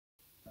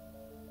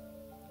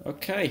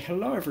Okay,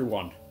 hello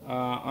everyone.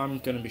 I'm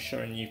going to be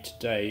showing you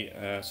today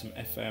some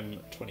FM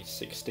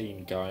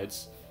 2016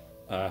 guides.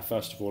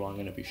 First of all, I'm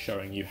going to be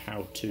showing you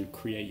how to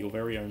create your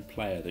very own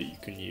player that you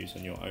can use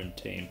on your own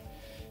team,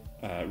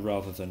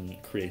 rather than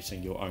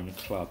creating your own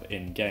club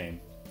in-game.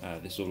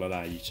 This will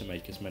allow you to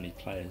make as many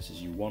players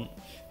as you want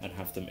and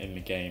have them in the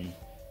game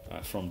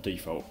from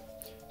default.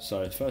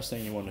 So the first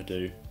thing you want to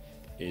do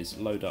is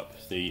load up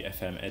the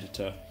FM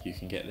editor. You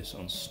can get this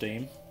on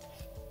Steam.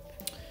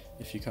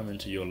 If you come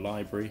into your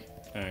library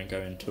and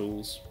go in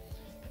Tools,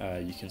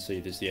 you can see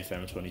there's the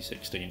FM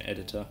 2016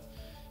 editor.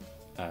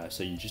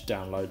 So you just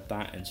download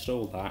that,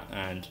 install that,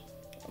 and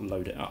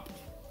load it up.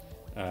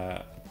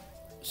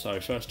 So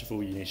first of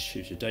all, you need to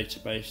choose your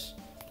database,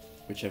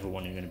 whichever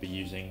one you're going to be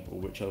using, or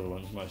whichever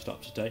one's most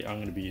up to date. I'm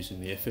going to be using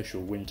the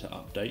official winter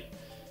update.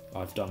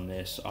 I've done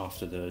this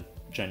after the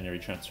January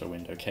transfer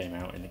window came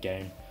out in the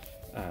game,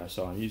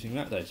 so I'm using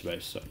that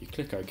database. So you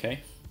click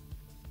OK,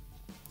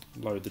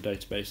 load the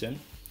database in.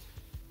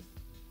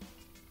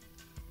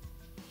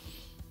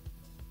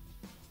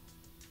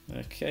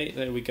 Okay,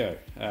 there we go.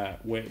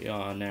 We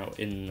are now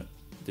in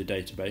the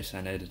database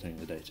and editing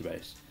the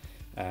database.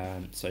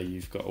 So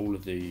you've got all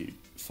of the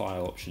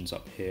file options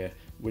up here.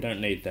 We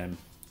don't need them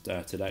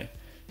today.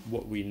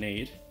 What we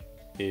need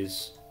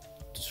is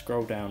to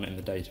scroll down in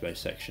the database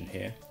section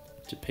here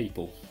to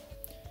people.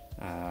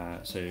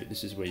 So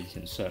this is where you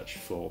can search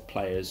for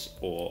players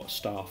or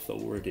staff that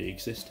already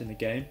exist in the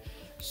game.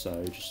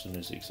 So just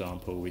as an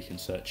example, we can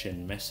search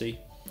in Messi.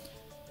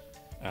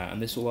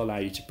 And this will allow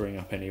you to bring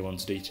up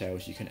anyone's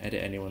details. You can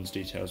edit anyone's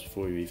details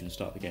before you even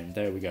start the game.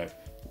 There we go,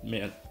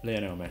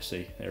 Lionel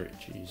Messi. There it,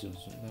 Jesus,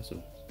 that's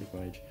a big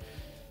wage.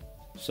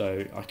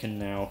 So I can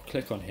now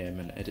click on him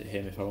and edit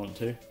him if I want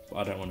to, but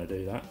I don't want to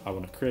do that. I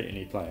want to create a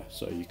new player.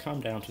 So you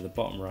come down to the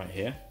bottom right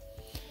here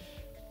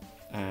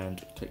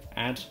and click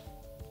Add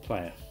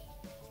Player.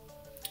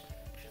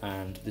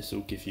 And this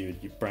will give you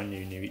a brand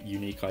new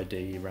unique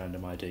ID,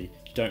 random ID.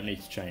 You don't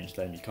need to change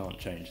them, you can't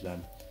change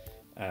them.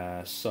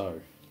 So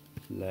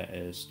let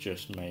us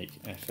just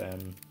make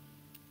FM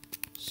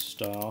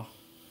star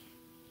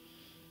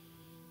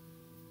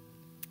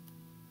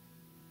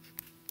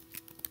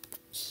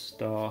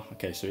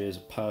okay, so here's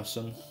a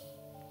person,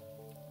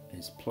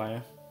 here's a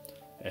player,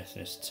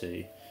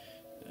 ethnicity,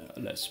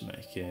 let's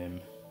make him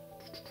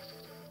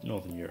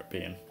Northern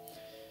European,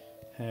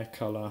 hair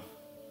colour,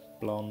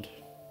 blonde,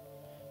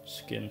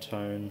 skin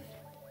tone,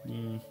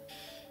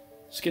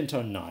 skin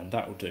tone 9,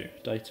 that will do.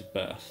 Date of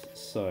birth,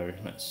 so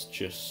let's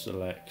just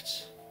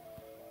select,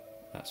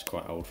 that's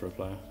quite old for a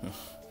player.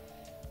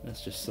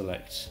 Let's just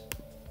select,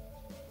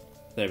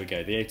 there we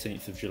go, the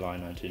 18th of July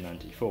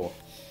 1994.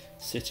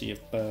 City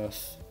of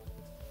birth,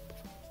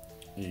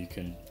 you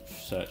can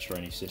search for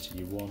any city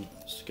you want.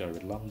 Let's go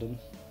with London.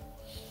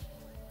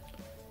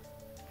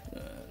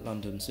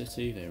 London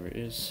City, there it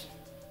is.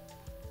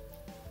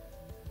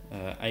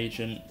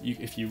 Agent,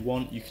 if you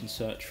want, you can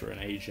search for an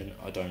agent.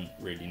 I don't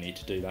really need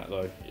to do that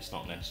though, it's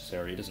not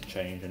necessary, it doesn't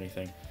change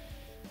anything.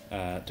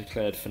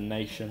 Declared for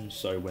nation,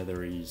 so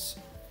whether he's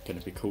going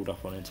to be called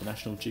up on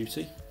international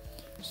duty.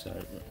 So,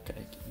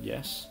 okay,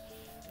 yes.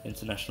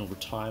 International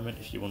retirement,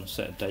 if you want to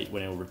set a date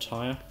when he'll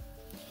retire.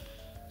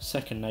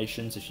 Second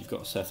nations, if you've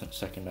got a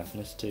second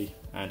ethnicity,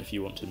 and if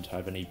you want him to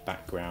have any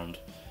background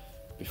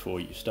before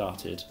you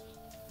started.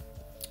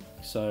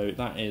 So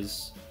that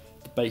is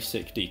the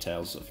basic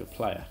details of your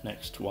player.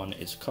 Next one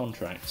is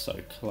contract, so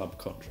club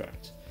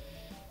contract.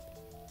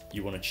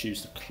 You want to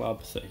choose the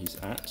club that he's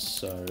at,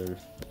 so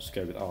let's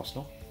go with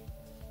Arsenal.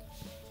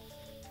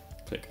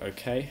 Click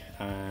OK,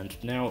 and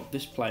now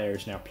this player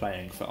is now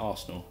playing for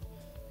Arsenal.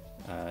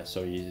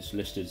 So he is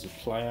listed as a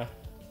player.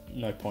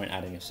 No point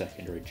adding a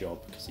secondary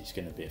job because he's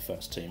going to be a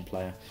first team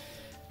player.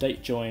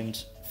 Date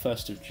joined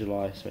 1st of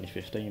July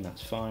 2015,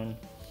 that's fine.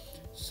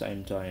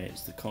 Same day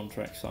as the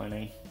contract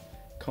signing.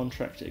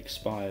 Contract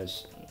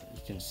expires, you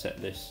can set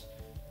this.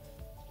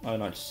 I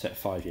like to set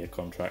 5-year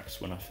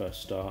contracts when I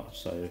first start,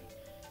 so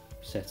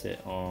set it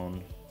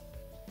on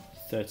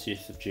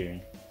 30th of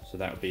June, so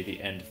that would be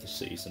the end of the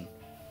season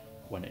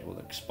when it will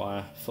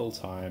expire. Full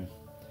time,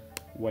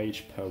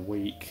 wage per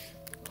week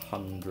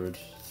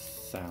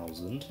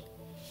 100,000.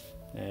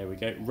 There we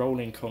go.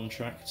 Rolling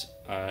contract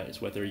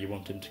is whether you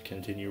want him to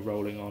continue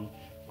rolling on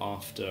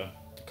after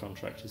the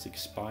contract has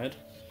expired.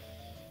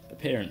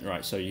 Appearance,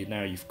 right, so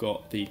now you've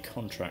got the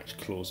contract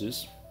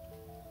clauses.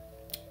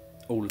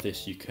 All of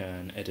this you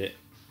can edit.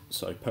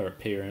 So per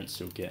appearance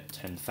he'll get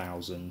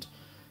 10,000,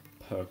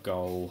 per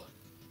goal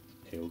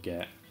he'll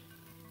get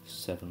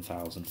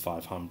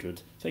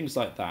 7,500, things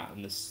like that,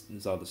 and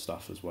there's other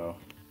stuff as well.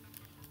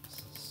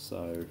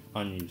 So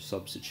unused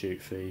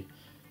substitute fee,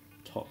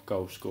 top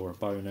goal scorer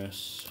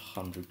bonus,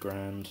 100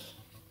 grand.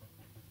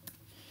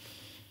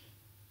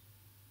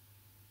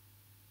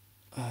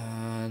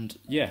 And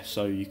yeah,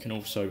 so you can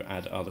also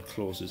add other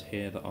clauses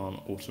here that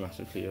aren't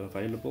automatically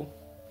available.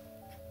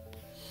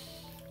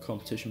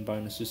 Competition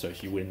bonuses, so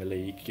if you win the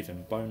league, give him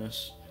a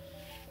bonus.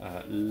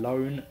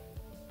 Loan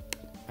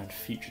and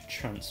future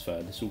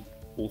transfer, this will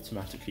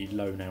automatically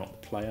loan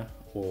out the player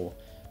or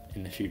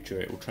in the future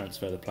it will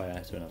transfer the player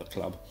to another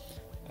club.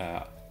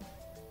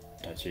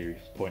 Don't see any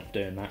point in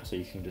doing that, so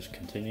you can just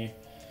continue.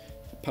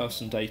 For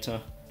person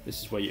data,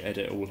 this is where you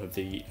edit all of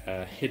the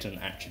hidden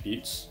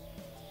attributes.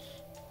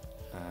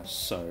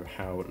 So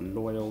how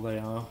loyal they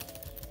are,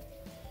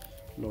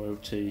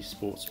 loyalty,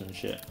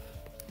 sportsmanship,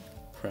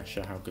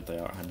 pressure, how good they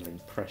are at handling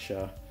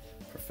pressure,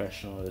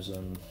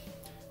 professionalism.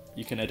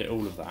 You can edit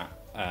all of that,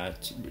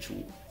 which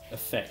will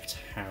affect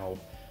how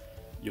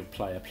your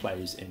player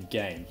plays in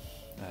game.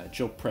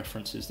 Job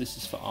preferences, this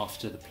is for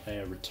after the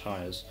player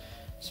retires.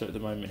 So at the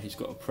moment he's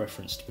got a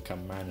preference to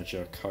become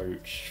manager,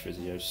 coach,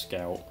 physio,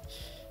 scout.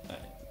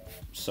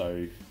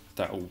 So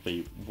that will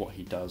be what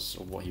he does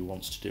or what he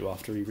wants to do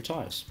after he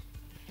retires.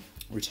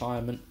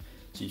 Retirement,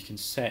 so you can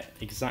set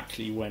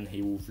exactly when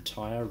he will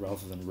retire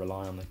rather than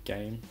rely on the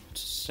game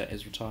to set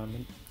his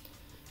retirement.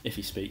 If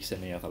he speaks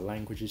any other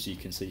languages, you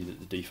can see that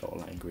the default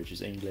language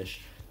is English,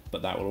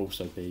 but that will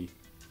also be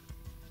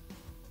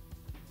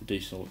the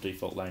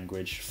default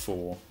language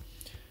for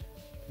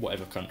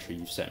whatever country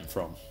you've set him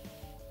from.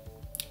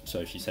 So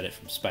if you set it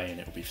from Spain,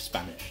 it will be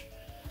Spanish.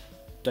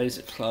 Days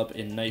at club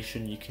in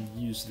nation, you can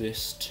use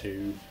this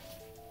to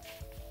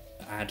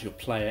add your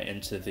player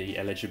into the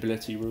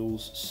eligibility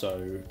rules.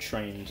 So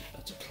trained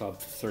at a club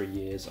for 3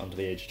 years under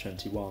the age of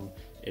 21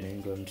 in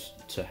England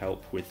to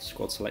help with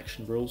squad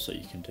selection rules, so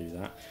you can do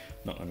that.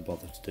 I'm not going to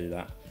bother to do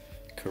that.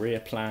 Career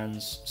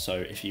plans, so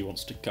if he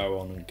wants to go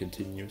on and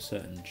continue a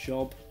certain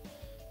job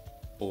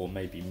or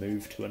maybe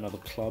move to another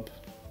club,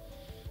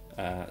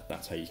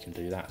 that's how you can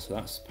do that. So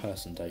that's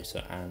person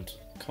data and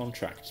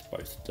contracts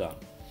both done.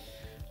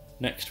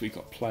 Next we've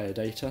got player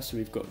data, so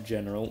we've got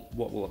general,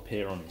 what will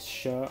appear on his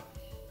shirt.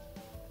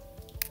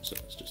 So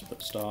let's just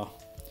put star.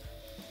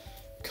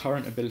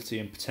 Current ability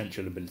and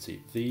potential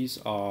ability. These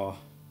are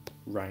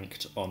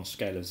ranked on a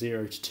scale of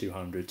 0 to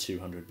 200,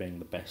 200 being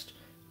the best.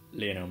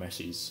 Lionel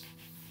Messi's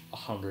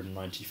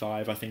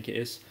 195, I think it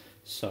is.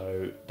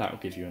 So that will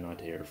give you an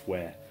idea of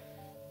where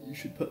you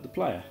should put the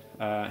player.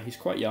 He's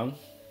quite young,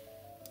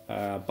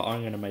 but I'm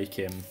going to make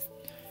him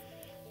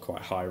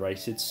quite high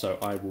rated, so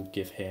I will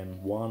give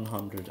him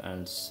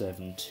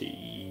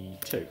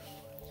 172.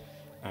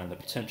 And the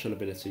potential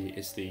ability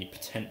is the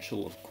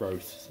potential of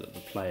growth that the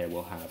player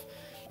will have.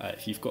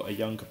 If you've got a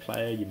younger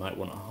player, you might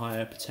want a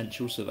higher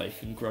potential so they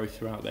can grow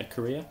throughout their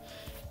career.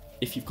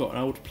 If you've got an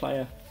older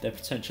player, their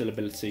potential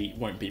ability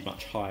won't be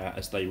much higher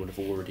as they would have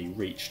already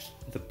reached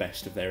the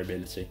best of their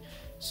ability.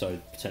 So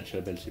potential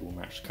ability will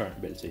match the current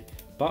ability.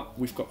 But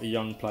we've got a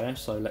young player,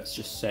 so let's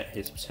just set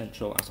his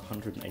potential as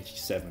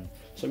 187.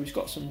 So we've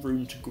got some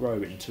room to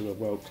grow into a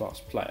world-class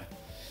player.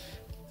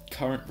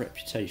 Current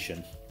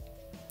reputation,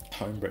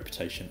 home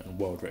reputation and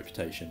world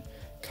reputation.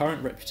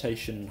 Current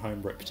reputation and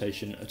home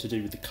reputation are to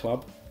do with the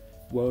club.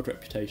 World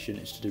reputation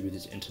is to do with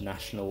his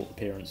international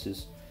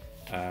appearances,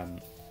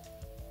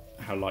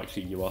 how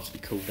likely you are to be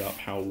called up,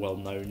 how well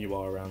known you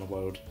are around the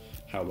world,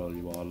 how well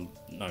you are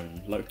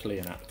known locally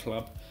and at the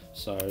club.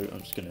 So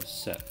I'm just going to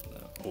set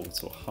that all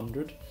to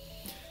 100.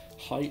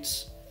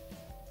 Height,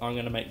 I'm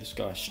going to make this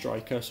guy a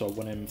striker, so I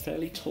want him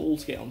fairly tall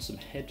to get on some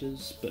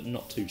headers, but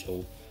not too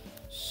tall.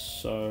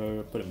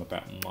 So put him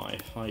about my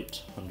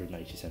height,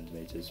 180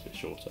 centimetres, a bit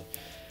shorter.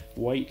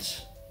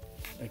 Weight,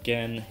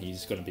 again,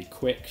 he's going to be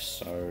quick,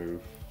 so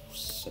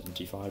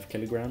 75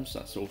 kilograms.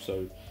 That's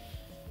also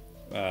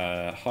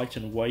height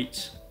and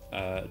weight,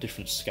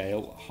 different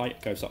scale. Height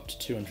goes up to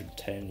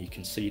 210, you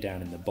can see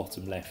down in the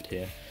bottom left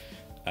here.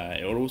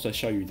 It will also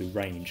show you the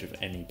range of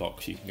any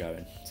box you can go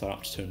in, so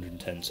up to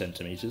 210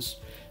 centimetres.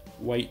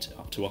 Weight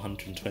up to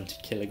 120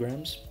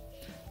 kilograms.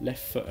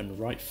 Left foot and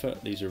right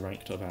foot, these are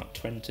ranked about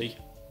 20.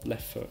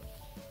 Left foot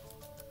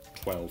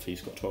 12,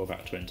 he's got 12 out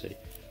of 20.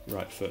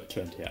 Right foot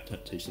 20 out of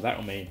 20, so that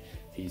will mean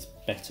he's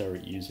better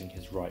at using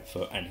his right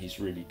foot and he's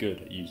really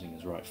good at using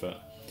his right foot.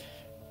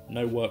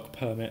 No work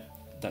permit,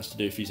 that's to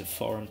do if he's a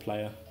foreign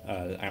player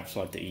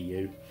outside the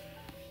EU.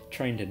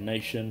 Trained in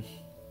nation,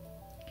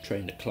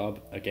 trained at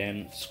club,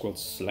 again squad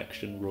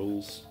selection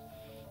rules,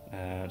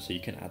 so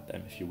you can add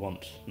them if you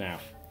want. Now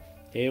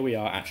here we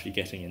are actually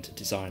getting into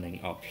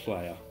designing our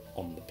player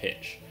on the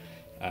pitch.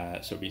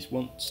 So if he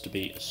wants to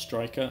be a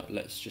striker,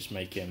 let's just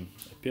make him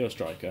a pure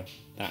striker,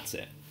 that's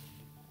it.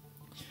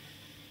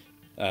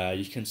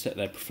 You can set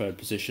their preferred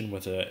position,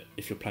 whether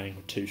if you're playing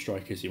with two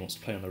strikers he wants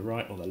to play on the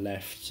right or the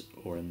left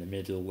or in the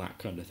middle, that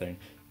kind of thing.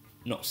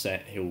 Not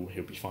set, he'll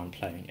be fine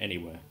playing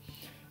anywhere.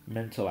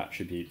 Mental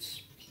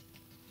attributes.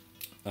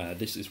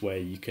 This is where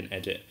you can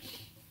edit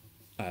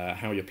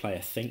how your player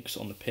thinks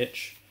on the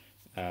pitch,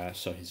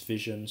 so his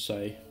vision,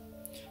 say,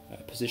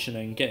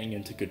 positioning, getting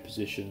into good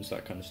positions,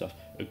 that kind of stuff.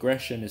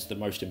 Aggression is the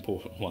most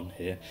important one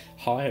here.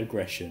 High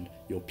aggression,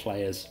 your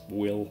players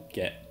will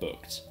get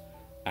booked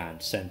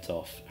and sent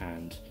off,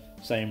 and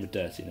same with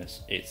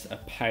dirtiness, it's a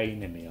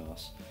pain in the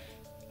arse.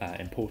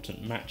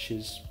 Important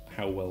matches,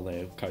 how well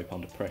they cope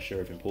under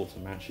pressure of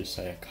important matches,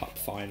 say a cup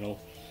final,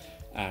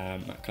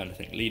 that kind of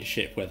thing.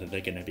 Leadership, whether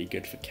they're going to be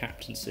good for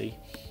captaincy,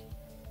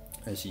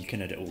 as you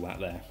can edit all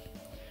that there.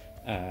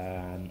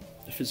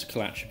 The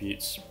physical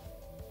attributes,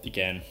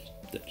 again,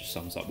 that just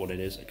sums up what it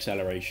is.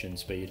 Acceleration,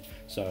 speed,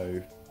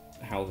 so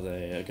how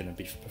they are going to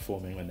be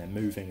performing when they're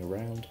moving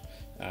around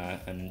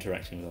and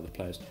interacting with other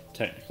players.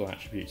 Technical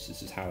attributes,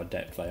 this is how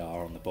adept they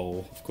are on the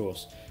ball, of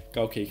course.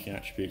 Goal kicking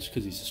attributes,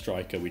 because he's a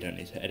striker, we don't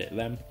need to edit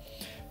them.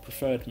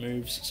 Preferred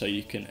moves, so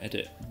you can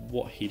edit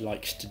what he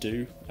likes to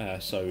do,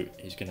 so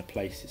he's going to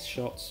place his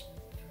shots.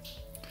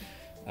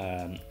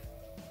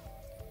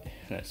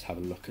 Let's have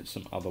a look at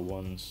some other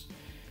ones.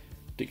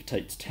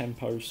 Dictates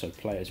tempo, so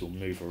players will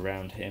move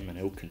around him and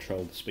he'll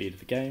control the speed of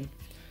the game.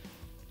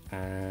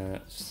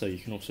 So you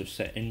can also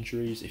set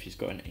injuries if he's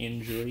got an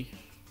injury,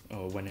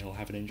 or when he'll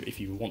have an injury. If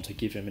you want to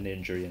give him an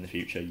injury in the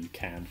future, you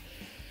can.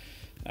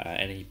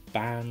 Any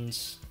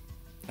bans,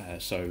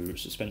 so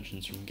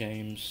suspensions from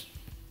games,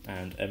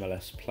 and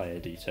MLS player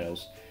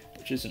details,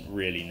 which isn't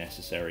really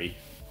necessary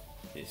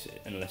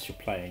unless you're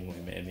playing with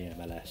him in the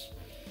MLS.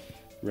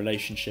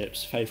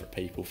 Relationships, favourite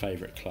people,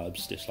 favourite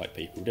clubs, dislike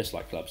people,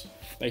 dislike clubs.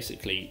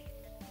 Basically,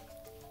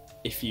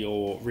 if he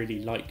really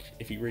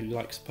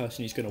likes the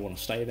person, he's going to want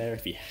to stay there.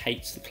 If he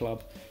hates the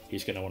club,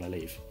 he's going to want to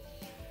leave.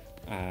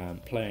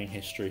 Playing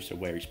history, so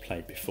where he's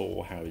played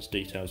before, how his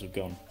details have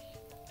gone,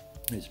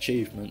 his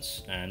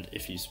achievements, and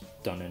if he's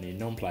done any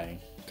non-playing,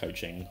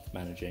 coaching,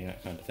 managing,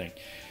 that kind of thing.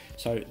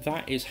 So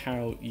that is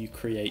how you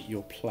create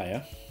your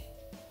player.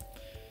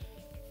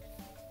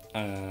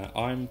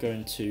 I'm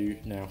going to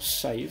now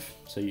save,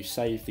 so you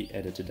save the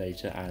editor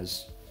data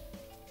as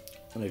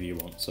whatever you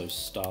want, so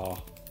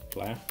star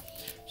player.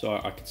 So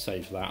I could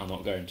save that, I'm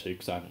not going to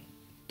because I haven't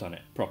done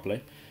it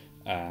properly,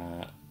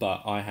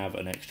 but I have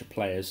an extra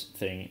players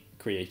thing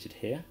created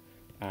here.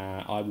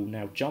 I will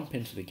now jump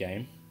into the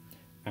game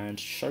and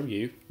show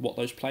you what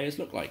those players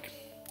look like.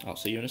 I'll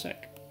see you in a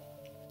sec.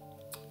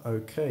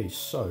 Okay,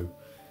 so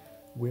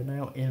we're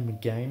now in the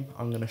game.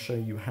 I'm going to show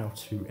you how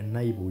to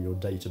enable your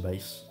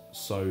database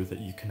so that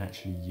you can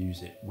actually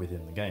use it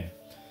within the game.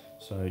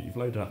 So you've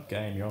loaded up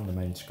game, you're on the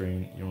main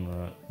screen, you're on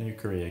a new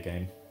career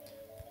game,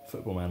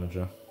 Football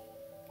Manager,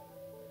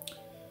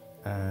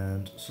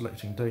 and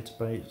selecting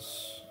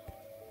database,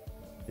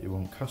 you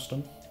want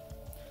custom,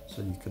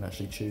 so you can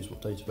actually choose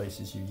what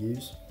databases you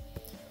use.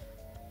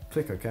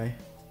 Click OK,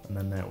 and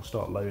then that will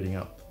start loading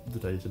up the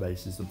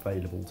databases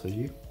available to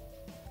you.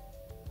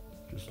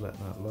 Just let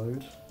that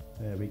load.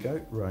 There we go.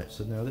 Right,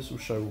 so now this will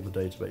show all the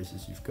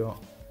databases you've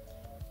got.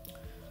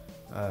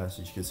 So as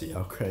you can see,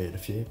 I've created a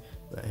few,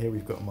 but here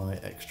we've got my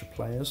extra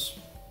players.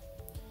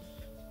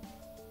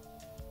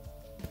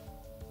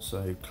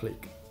 So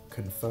click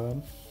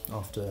confirm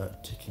after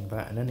ticking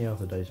that, and any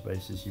other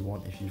databases you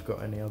want if you've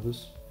got any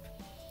others.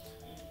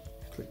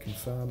 Click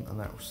confirm and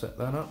that will set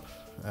that up.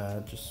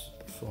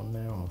 Just for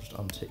now, I'll just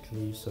untick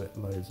these so it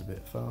loads a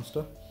bit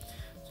faster.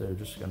 So we're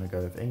just going to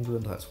go with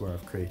England, that's where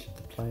I've created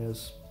the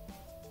players.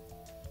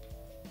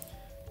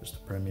 Just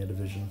the Premier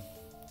Division.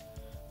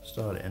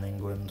 Start it in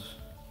England.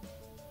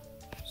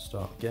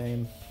 Start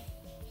game,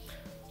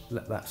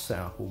 let that set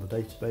up all the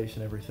database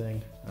and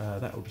everything.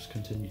 That will just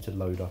continue to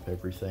load up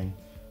everything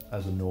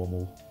as a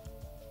normal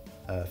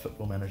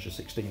Football Manager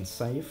 16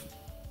 save.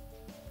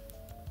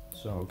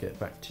 So I'll get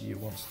back to you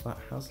once that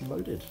has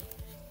loaded.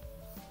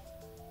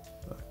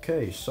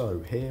 Okay, so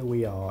here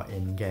we are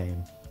in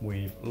game.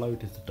 We've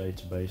loaded the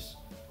database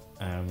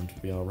and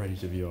we are ready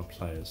to view our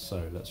players.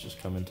 So let's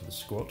just come into the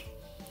squad.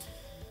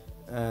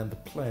 And the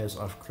players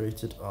I've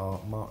created are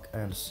Mark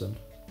Anderson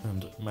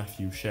and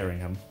Matthew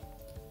Sheringham.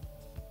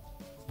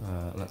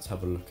 Let's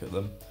have a look at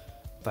them.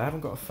 They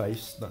haven't got a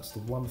face, that's the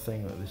one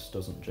thing that this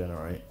doesn't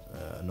generate,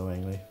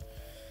 annoyingly.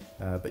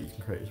 But you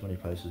can create as many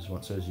players as you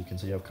want. So as you can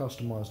see, I've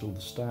customised all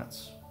the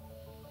stats.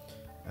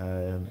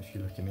 If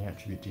you look in the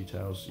attribute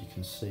details, you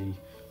can see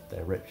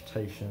their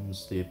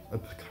reputations, the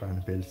current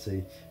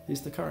ability.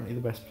 He's currently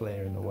the best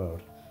player in the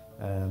world.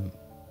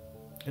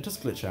 It does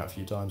glitch out a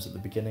few times at the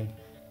beginning.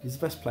 He's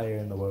the best player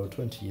in the world,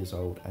 20 years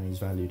old, and he's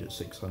valued at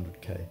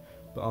 600k.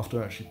 But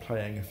after actually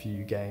playing a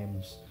few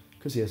games,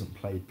 because he hasn't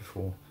played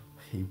before,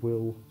 he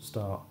will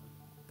start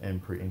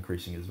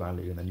increasing his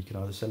value, and then you can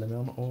either sell him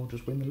on or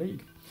just win the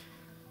league.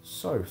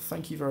 So,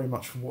 thank you very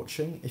much for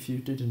watching. If you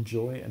did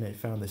enjoy and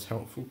found this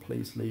helpful,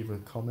 please leave a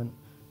comment,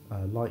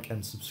 like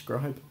and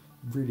subscribe.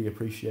 Really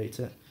appreciate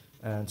it.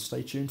 And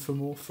stay tuned for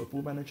more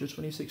Football Manager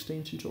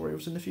 2016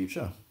 tutorials in the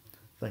future.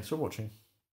 Thanks for watching.